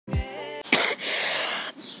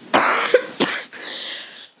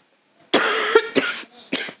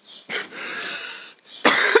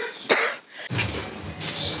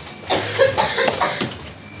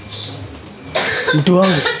Mtu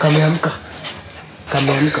wangu kameamka.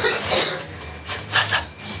 Kameamka. Sasa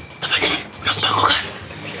tafanya nini? Una mpango gani?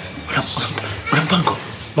 Una mpango?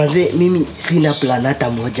 Manze mimi sina plan hata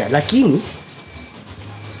moja, lakini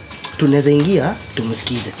tunaweza ingia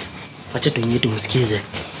tumsikize. Acha tuingie tumsikize.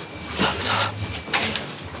 Sawa sawa.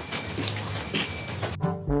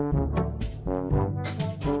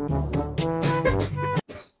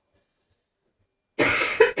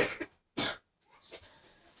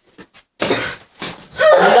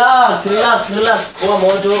 Relax. Kwa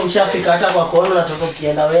moto ushafika hata kwa kona unatoka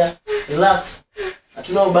ukienda wea. Relax.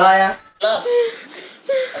 Hatuna ubaya. Relax.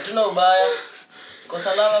 Hatuna ubaya. Kwa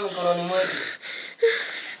salama mikononi mwetu.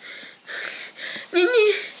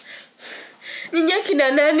 Nyinyi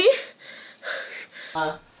akina nani?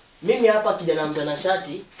 Mimi hapa kijana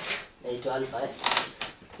mtanashati naitwa Alpha.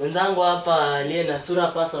 Wenzangu hapa aliye na sura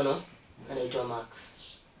personal anaitwa Max.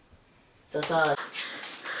 Sasa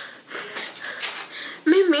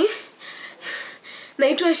Mimi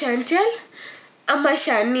naitwa Chantel ama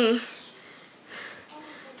Shani.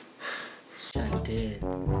 Chantel,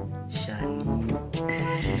 Shani.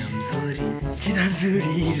 Jina nzuri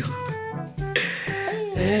hilo.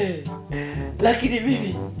 Lakini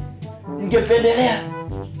mimi ningependelea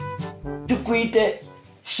tukuite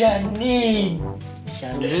Shani.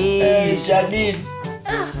 Shani.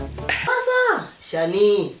 Sasa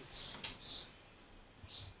Shani.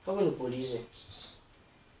 Hapo nikuulize.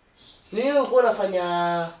 Mimi uko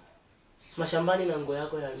unafanya mashambani na nguo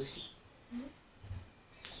yako ya harusi.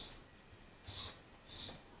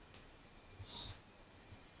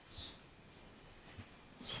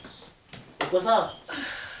 Uko sawa?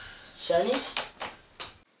 Shani?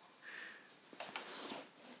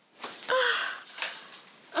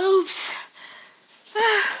 Oops.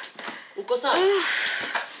 Uko sawa?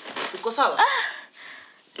 Uko sawa?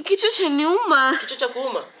 Kichwa chaniuma. Kichwa cha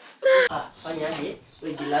kuuma? Fanya aje?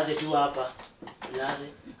 Wewe jilaze tu hapa. Jilaze.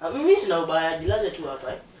 Mimi sina ubaya, jilaze tu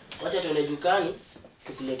hapa Wacha tuende dukani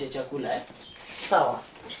tukulete chakula Sawa.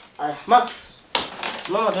 Max.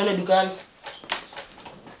 Simama tuende dukani.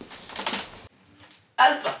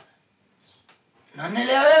 Alpha.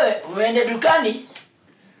 Naonelea wewe uende dukani.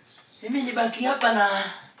 Mimi nibaki hapa na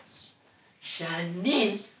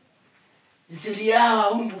Shani. Nzuri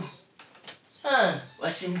hawa umbu.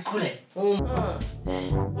 Wasimkule.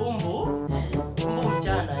 Umbu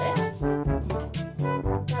mchana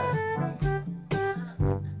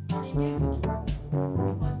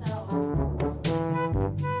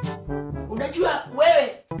Unajua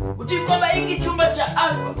wewe ujui kwamba hiki chumba cha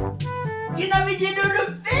Alpha kina vijidudu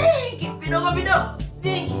vingi vidogo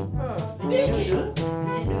vingi.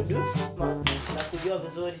 Nakujua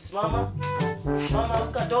vizuri. Simama. Mama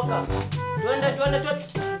ukatoka. Twende.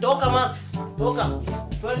 Toka Max. Toka.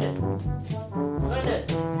 Twende.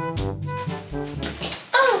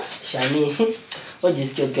 Shani.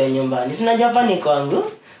 Wajisikia ukiwa nyumbani. Sina Japani kwangu.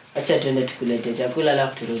 Acha twende tukulete chakula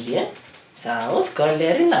alafu turudi Sawa,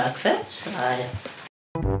 usikonde, relax Haya.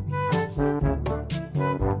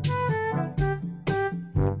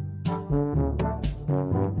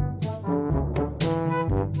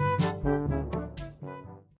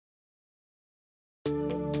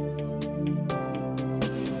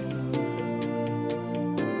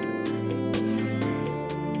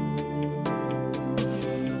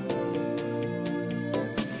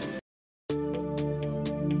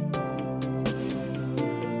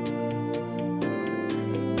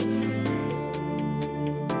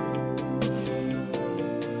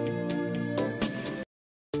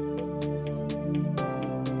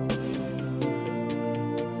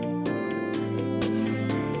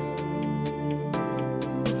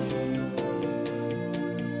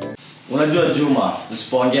 Unajua Juma,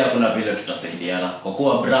 usipoongea kuna vile tutasaidiana. Kwa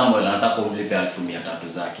kuwa Bramwell anataka umlipe 1300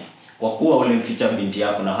 zake. Kwa kuwa ulimficha binti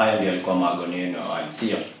yako na haya ndio alikuwa maagano yenu awali,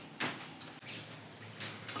 sio?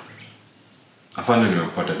 Afande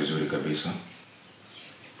nimekupata vizuri kabisa.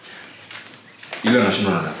 Ila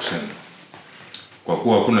nashindwa na kusema. Kwa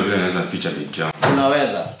kuwa hakuna vile naweza mficha binti yangu.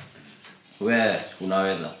 Unaweza.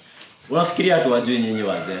 Unaweza. Unafikiria tu wajui nyinyi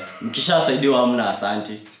wazee. Mkishasaidiwa hamna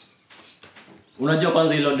asanti. Unajua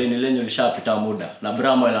kwanza hilo deni lenyu lishapita muda na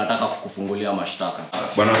Bramwell anataka kukufungulia mashtaka.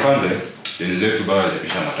 Bwana Afande, deni letu bado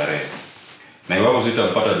halijapisha matarehe. Na iwapo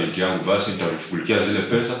sitapata binti yangu basi nitashughulikia zile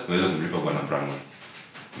pesa niweze kumlipa bwana Bramwell.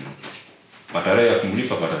 Matarehe ya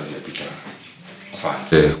kumlipa bado hajapita.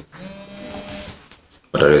 Afande.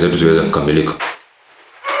 Matarehe zetu ziweze kukamilika.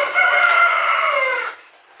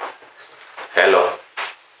 Hello.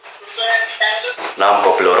 Naam,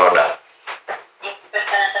 Koplo Roda.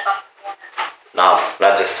 Naam,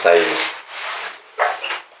 naja sasa hivi.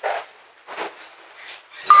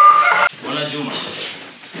 Juma.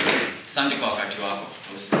 Asante kwa wakati wako.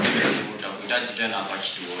 Usiseme simu utakuhitaji tena hapa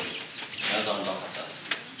kituoni. Naweza ondoka sasa.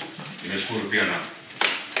 Nimeshukuru pia na.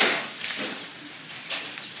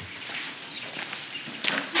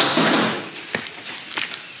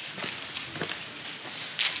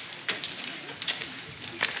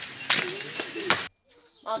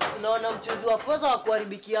 Max, naona mchuzi wa poza wa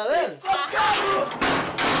kuharibikia wewe.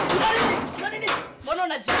 Nini? Mbona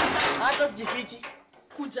unajificha? Hata sijifichi.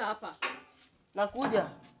 Kuja hapa. Nakuja.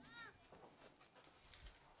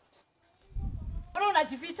 Mbona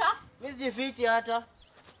unajificha? Mimi sijifichi hata.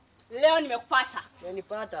 Leo nimekupata.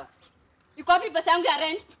 Umenipata. Iko wapi pesa yangu ya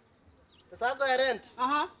rent? Pesa yako ya rent?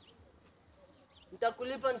 Aha.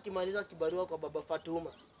 Nitakulipa nikimaliza kibarua kwa baba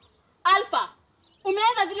Fatuma. Alpha,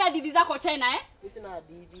 umeanza zile hadithi zako tena eh? Mimi sina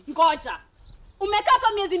hadithi. Ngoja. Umekaa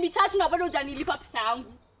hapa miezi mitatu na bado hujanilipa pesa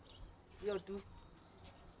yangu. Hiyo tu.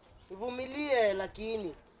 Uvumilie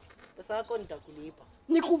lakini pesa yako nitakulipa.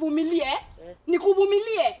 Nikuvumilie?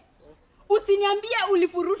 Nikuvumilie? Usiniambie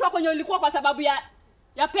ulifurushwa kwenye ulikuwa kwa sababu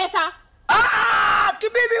ya pesa.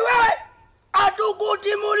 Kibibi wewe!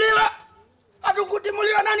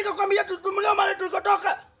 Hatukutimuliwa nani kakwambia tutumuliwa mahali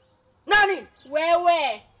tulikotoka? Nani?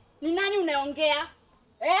 Wewe, ni nani unaongea?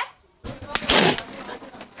 Eh?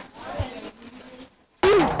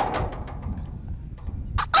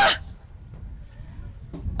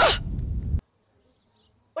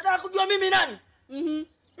 Unataka kujua mimi nani?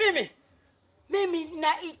 Mimi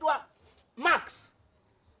naitwa Max.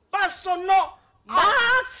 Personal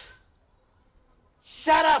Max.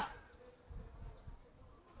 Shut up.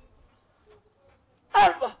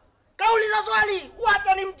 Alba, kauliza swali,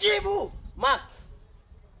 wacha nimjibu. Max,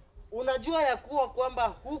 unajua ya kuwa kwamba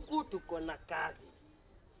huku tuko na kazi.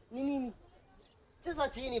 Ni nini? Cheza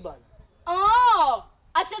chini bana. Oh,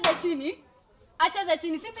 acheze chini. Acheze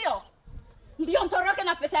chini, si ndio? Ndio mtoroke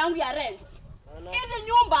na pesa yangu ya rent. Hizi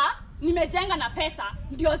nyumba nimejenga na pesa,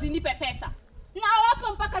 ndio zinipe pesa. Na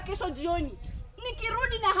wapo mpaka kesho jioni.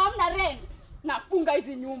 Nikirudi na hamna rent, nafunga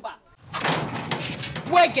hizi nyumba.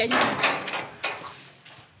 Weke nyumba.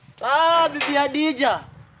 Bibi Hadija.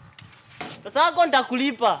 Pesa yako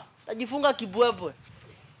nitakulipa. Tajifunga kibwebwe.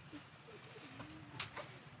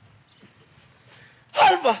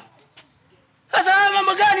 Alba. Sasa haya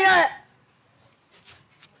mambo gani haya?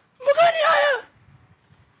 Mambo gani haya?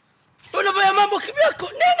 Unafanya mambo kivyako.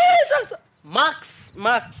 Nini sasa?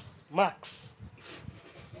 Max.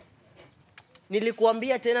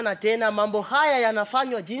 Nilikuambia tena na tena mambo haya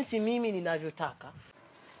yanafanywa jinsi mimi ninavyotaka.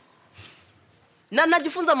 Na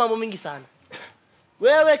najifunza mambo mingi sana.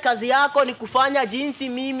 Wewe kazi yako ni kufanya jinsi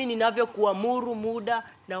mimi ninavyokuamuru muda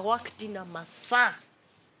na wakati na masaa.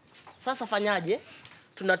 Sasa fanyaje?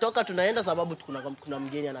 Tunatoka tunaenda sababu kuna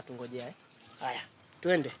mgeni anatungojea eh. Haya,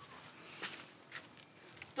 twende.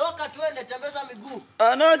 Toka twende, tembeza miguu.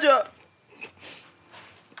 Anaja.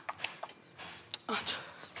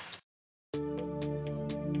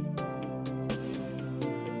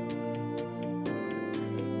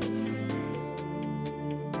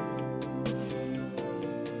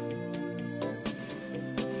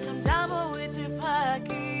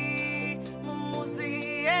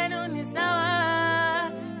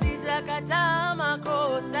 Kata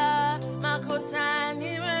makosa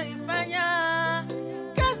nimeifanya,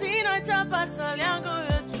 kazi inachapa sali yangu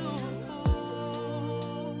ya juu.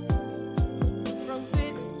 From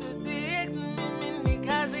 6 to 6 mimi ni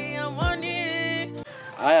kazi ya morning.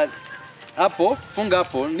 Haya, hapo funga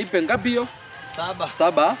hapo, nipe ngapi hiyo?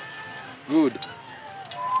 7. Good.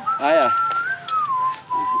 Haya,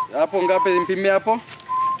 hapo ngapi nimpimie hapo?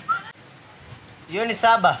 Hiyo ni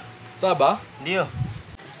 7. 7? Ndio.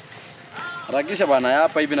 Harakisha bwana,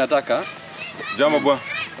 hapa hivi nataka. Jambo bwana.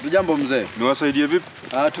 Jambo mzee. Niwasaidie vipi?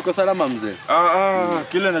 Tuko salama mzee.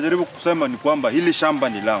 Kile najaribu kusema ni kwamba hili shamba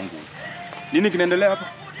ni langu. Nini kinaendelea hapa?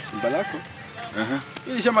 Shamba lako?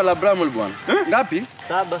 Hili shamba la Bramwell bwana. Ngapi?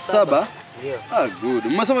 7. Ndio. Good.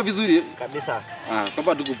 Umesoma vizuri kabisa.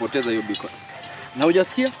 Kwamba tukupoteza hiyo biko. Na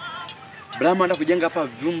hujasikia? Bramwell anataka kujenga hapa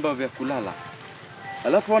vyumba vya kulala.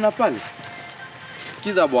 Alafu wana pale.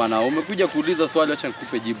 Sikiza bwana, umekuja kuuliza swali, acha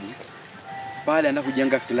nikupe jibu. Pale anataka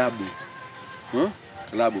kujenga klabu.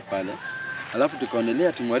 Klabu pale. Alafu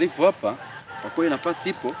tukaonelea tumwarifu hapa, kwa kuwa nafasi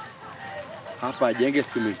ipo hapa ajenge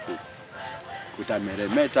swimming pool.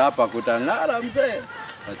 Kutameremeta hapa, kutang'ara mzee.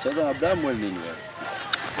 Acheza na Bramwell nini wewe?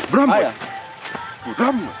 Bramwell.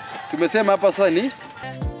 Tumesema hapa sasa ni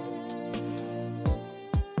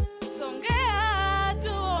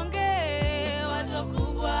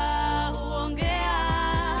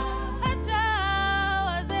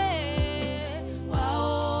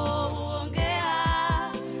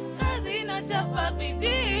Chapa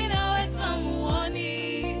bidii na weka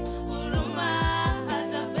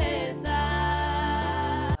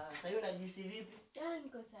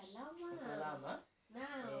ama?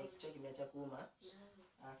 Naam. Kichwa kimeacha kuuma.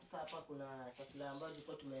 Sasa hapa kuna chakula ambacho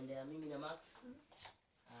tulikuwa tumeendea mimi na Max.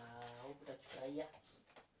 Huku utakifurahia.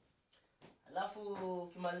 Alafu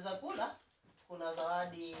ukimaliza kula kuna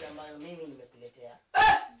zawadi ambayo mimi nimekuletea.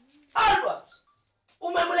 Alwa!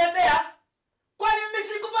 Umemletea? Kwani mimi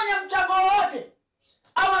sikufanya mchango wowote?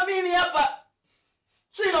 Ama mimi hapa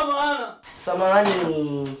sina maana?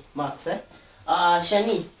 Samahani Max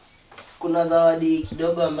Shani, kuna zawadi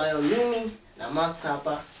kidogo ambayo mimi na Max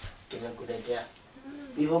hapa tumekuletea.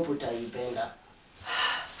 We hope utaipenda.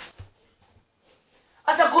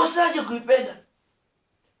 Atakosaje kuipenda?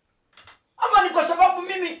 Ama ni kwa sababu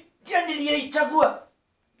mimi ndiye niliyeichagua?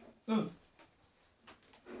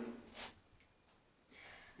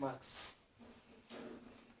 Max,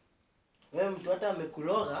 wewe mtu hata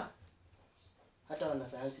amekuroga, hata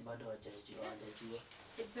wanasayansi bado hawajajua.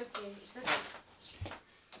 It's okay. It's okay.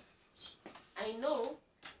 I know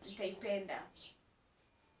nitaipenda.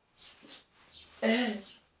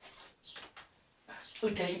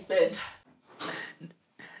 Utaipenda.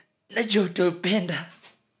 Najua utaipenda.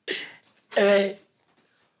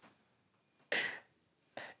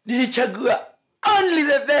 Nilichagua only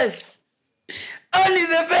the best. Only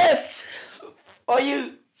the best for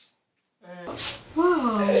you.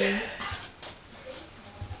 Wow.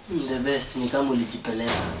 The best ni kama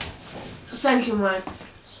ulijipeleka. Asante Max.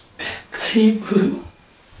 Karibu.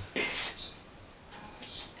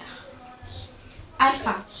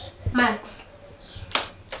 Alpha, Max.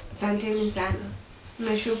 Asanteni sana.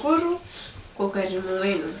 Nashukuru kwa ukarimu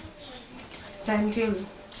wenu. Asanteni.